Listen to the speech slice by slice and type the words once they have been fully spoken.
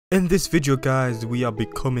In this video guys, we are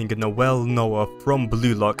becoming a NOEL NOA from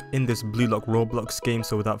bluelock in this bluelock Roblox game.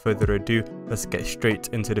 So without further ado, let's get straight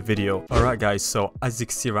into the video. Alright guys, so as you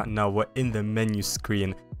can see right now, we're in the menu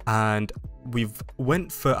screen and we've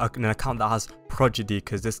went for an account that has Prodigy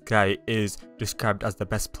because this guy is described as the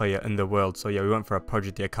best player in the world. So yeah, we went for a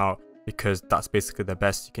Prodigy account because that's basically the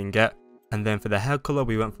best you can get. And then for the hair color,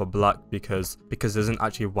 we went for black because there isn't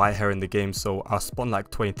actually white hair in the game. So I spawned like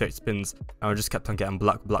 20-30 spins and I just kept on getting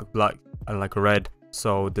black and like red.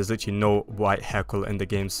 So there's literally no white hair color in the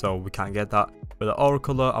game, so we can't get that. For the aura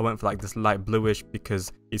color, I went for like this light bluish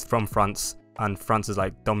because he's from France and France is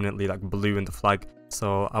like dominantly like blue in the flag.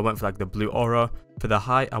 So I went for like the blue aura. For the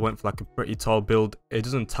height, I went for like a pretty tall build. It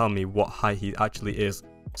doesn't tell me what height he actually is.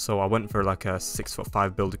 So I went for like a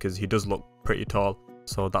 6'5" build because he does look pretty tall.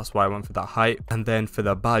 So that's why I went for that height. And then for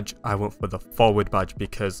the badge, I went for the forward badge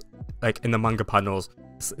because like in the manga panels,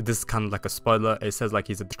 this is kind of like a spoiler. It says like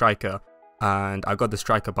he's a striker and I got the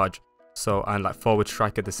striker badge. So, and like forward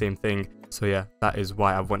striker, the same thing. So yeah, that is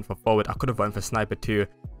why I went for forward. I could have went for sniper too.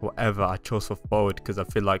 Whatever, I chose for forward because I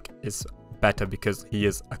feel like it's better because he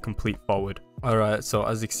is a complete forward. Alright, so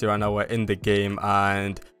as you can see right now, we're in the game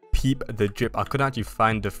and peep the drip. I couldn't actually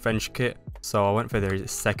find the French kit. So I went for the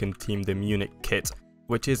second team, the Munich kit,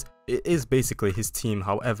 which is basically his team.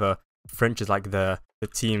 However, French is like the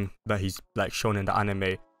team that he's like shown in the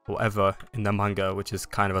anime, whatever, in the manga, which is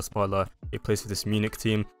kind of a spoiler. He plays for this Munich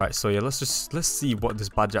team. Right, so yeah, let's see what this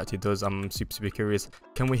badge actually does. I'm super curious.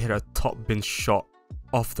 Can we hit a top bin shot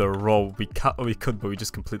off the roll? We could, but we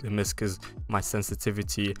just completely missed because my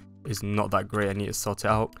sensitivity is not that great. I need to sort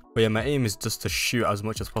it out. But yeah, my aim is just to shoot as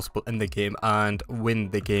much as possible in the game and win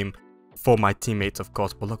the game for my teammates, of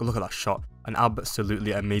course. But look at that shot, an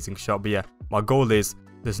absolutely amazing shot. But yeah, my goal is,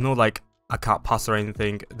 there's no like I can't pass or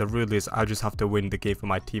anything. The rule is I just have to win the game for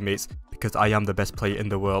my teammates because I am the best player in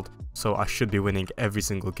the world, so I should be winning every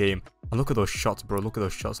single game. And look at those shots, bro. Look at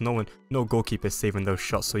those shots. No goalkeeper saving those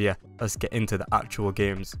shots. So yeah, let's get into the actual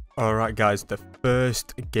games. Alright guys, the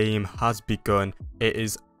first game has begun. It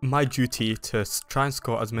is my duty to try and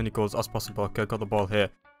score as many goals as possible. Okay, I got the ball here.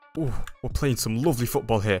 Ooh, we're playing some lovely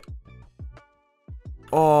football here.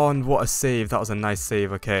 Oh, and what a save. That was a nice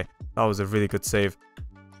save. Okay, that was a really good save.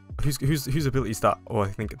 Whose ability is that? Oh, I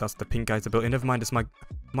think that's the pink guy's ability. Never mind, it's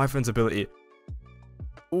my friend's ability.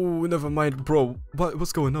 Oh, never mind, bro.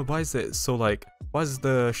 What's going on? Why is it so like, why is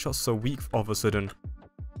the shot so weak all of a sudden?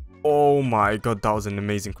 Oh my god, that was an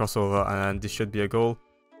amazing crossover and this should be a goal.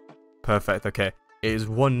 Perfect. Okay, it is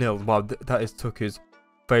 1-0. Wow, that is took is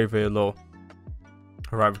very low.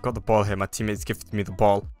 Alright, we've got the ball here. My teammates gifted me the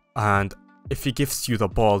ball, and if he gifts you the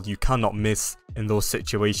ball, you cannot miss in those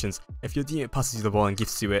situations. If your teammate passes you the ball and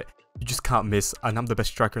gifts you it, you just can't miss. And I'm the best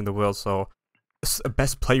striker in the world, so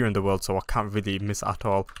best player in the world, so I can't really miss at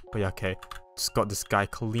all. But yeah, okay, just got this guy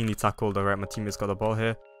cleanly tackled. Alright, my teammate's got the ball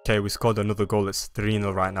here. Okay, we scored another goal. It's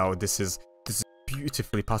 3-0 right now. This is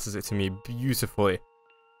beautifully passes it to me, beautifully.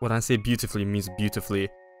 When I say beautifully, it means beautifully.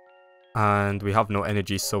 And we have no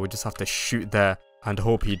energy, so we just have to shoot there and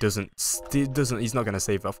hope he doesn't. He's not gonna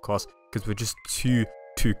save it, of course, because we're just too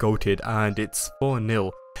goated. And it's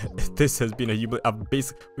 4-0. This has been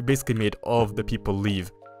we basically made all of the people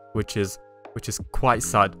leave, which is quite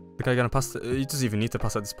sad. The guy gonna pass. He doesn't even need to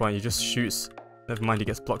pass at this point. He just shoots. Never mind, he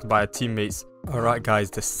gets blocked by our teammates. Alright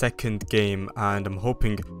guys, the second game, and I'm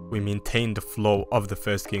hoping we maintain the flow of the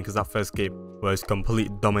first game because that first game was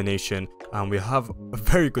complete domination and we have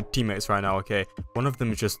very good teammates right now. Okay, one of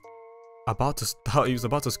them is just about to start. He was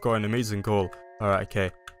about to score an amazing goal. Alright,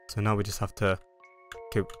 okay, so now we just have to.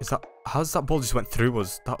 Okay, how's that ball just went through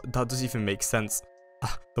us? That doesn't even make sense.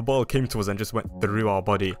 The ball came to us and just went through our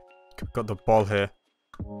body. Okay, we've got the ball here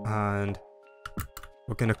and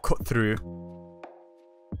we're gonna cut through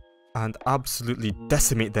and absolutely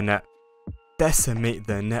decimate the net. Decimate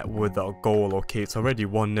the net with a goal. Okay, it's already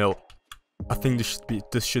 1-0. I think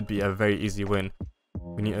this should be a very easy win.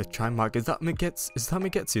 We need to try and mark. Is that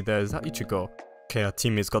Migetsu there? Is that Ichigo? Okay, our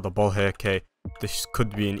teammate's got the ball here. Okay, this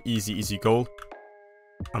could be an easy goal.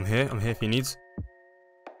 I'm here if he needs.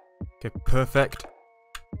 Okay, perfect.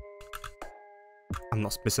 I'm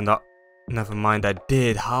not missing that. Never mind, I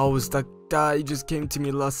did. How was that guy? He just came to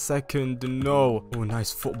me last second. No. Oh,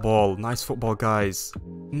 nice football, guys.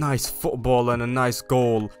 Nice football and a nice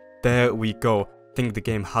goal. There we go. I think the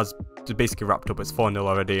game has basically wrapped up. It's 4-0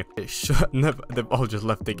 already. It should never. They've all just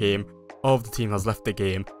left the game. All of the team has left the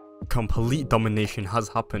game. Complete domination has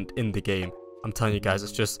happened in the game. I'm telling you guys,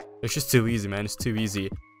 it's just too easy, man. It's too easy.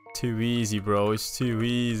 Too easy, bro. It's too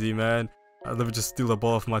easy, man. I'll never just steal the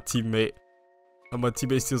ball off my teammate. And my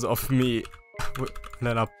teammate steals it off me. And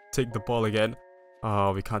then I'll take the ball again.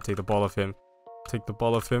 Oh, we can't take the ball off him. Take the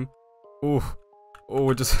ball off him. Oh, oh,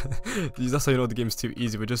 we're just... That's how you know the game's too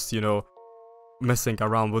easy. We're just, you know, messing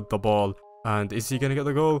around with the ball. And is he gonna get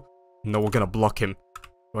the goal? No, we're gonna block him.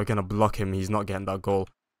 We're gonna block him. He's not getting that goal.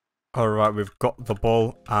 Alright, we've got the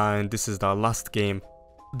ball, and this is the last game.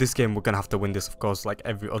 This game, we're gonna have to win this, of course, like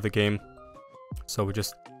every other game. So we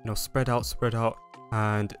just, you know, spread out,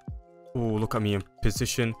 and... Oh, look at me in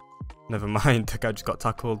position. Never mind, the guy just got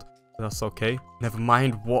tackled. That's okay. Never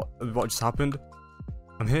mind what just happened.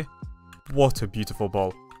 I'm here. What a beautiful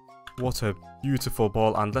ball. What a beautiful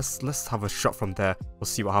ball. And let's have a shot from there. We'll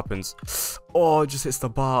see what happens. Oh, it just hits the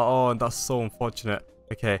bar. Oh, that's so unfortunate.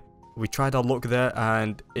 Okay, we tried our luck there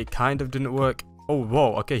and it kind of didn't work. Oh,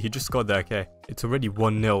 whoa. Okay, he just scored there. Okay, it's already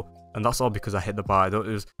 1-0. And that's all because I hit the bar. It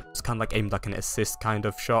was kind of like aimed like an assist kind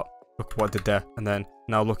of shot. Look what I did there. And then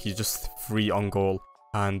now look, he's just free on goal.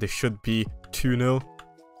 And this should be 2-0.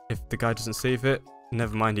 If the guy doesn't save it,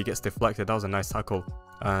 never mind, he gets deflected. That was a nice tackle.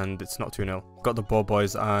 And it's not 2-0. Got the ball,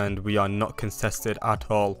 boys, and we are not contested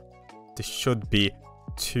at all. This should be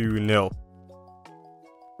 2-0.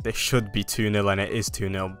 This should be 2-0, and it is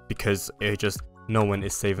 2-0 because it just, no one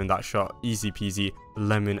is saving that shot. Easy peasy,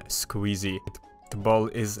 lemon squeezy. The ball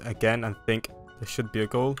is again, I think there should be a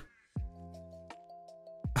goal.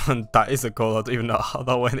 And that is a goal. I don't even know how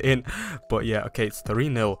that went in. But yeah, okay, it's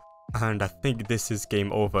 3-0. And I think this is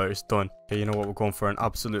game over. It's done. Okay, you know what? We're going for an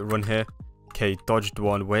absolute run here. Okay, dodged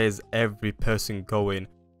one. Where's every person going?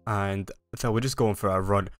 And so we're just going for a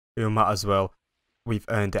run. We might as well. We've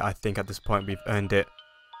earned it. I think at this point we've earned it.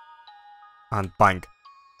 And bang.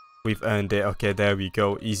 We've earned it. Okay, there we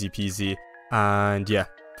go. Easy peasy. And yeah,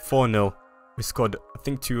 4-0. We scored, I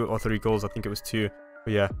think, 2 or 3 goals. I think it was 2.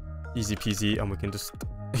 But yeah, easy peasy. And we can just...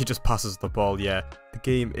 He just passes the ball. Yeah, the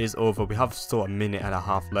game is over. We have still a minute and a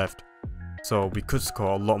half left. So we could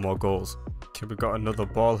score a lot more goals. Okay, we got another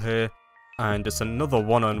ball here. And it's another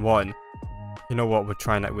one-on-one. You know what? We're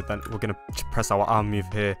trying it with that. We're going to press our arm move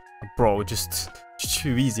here. Bro, just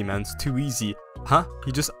too easy, man. It's too easy. Huh?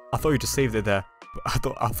 I thought he just saved it there.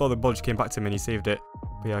 But I thought the ball just came back to him and he saved it.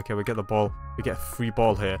 But yeah, okay, we get the ball. We get a free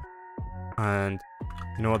ball here. And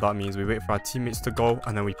you know what that means. We wait for our teammates to go.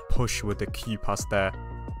 And then we push with the Q pass there.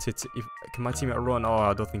 Can my teammate run? Oh,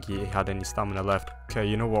 I don't think he had any stamina left. Okay,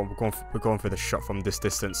 you know what? We're going for the shot from this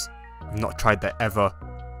distance. We've not tried that ever.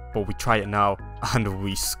 But we try it now. And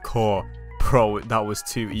we score. Bro, that was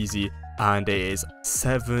too easy. And it is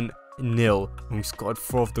 7-0. And we scored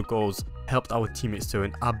 4 of the goals. Helped our teammates to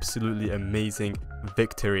an absolutely amazing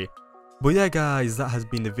victory. But yeah, guys, that has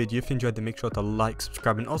been the video. If you enjoyed it, make sure to like,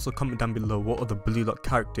 subscribe, and also comment down below what other bluelock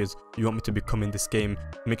characters you want me to become in this game.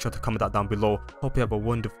 Make sure to comment that down below. Hope you have a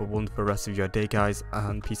wonderful rest of your day, guys,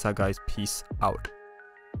 and peace out, guys. Peace out.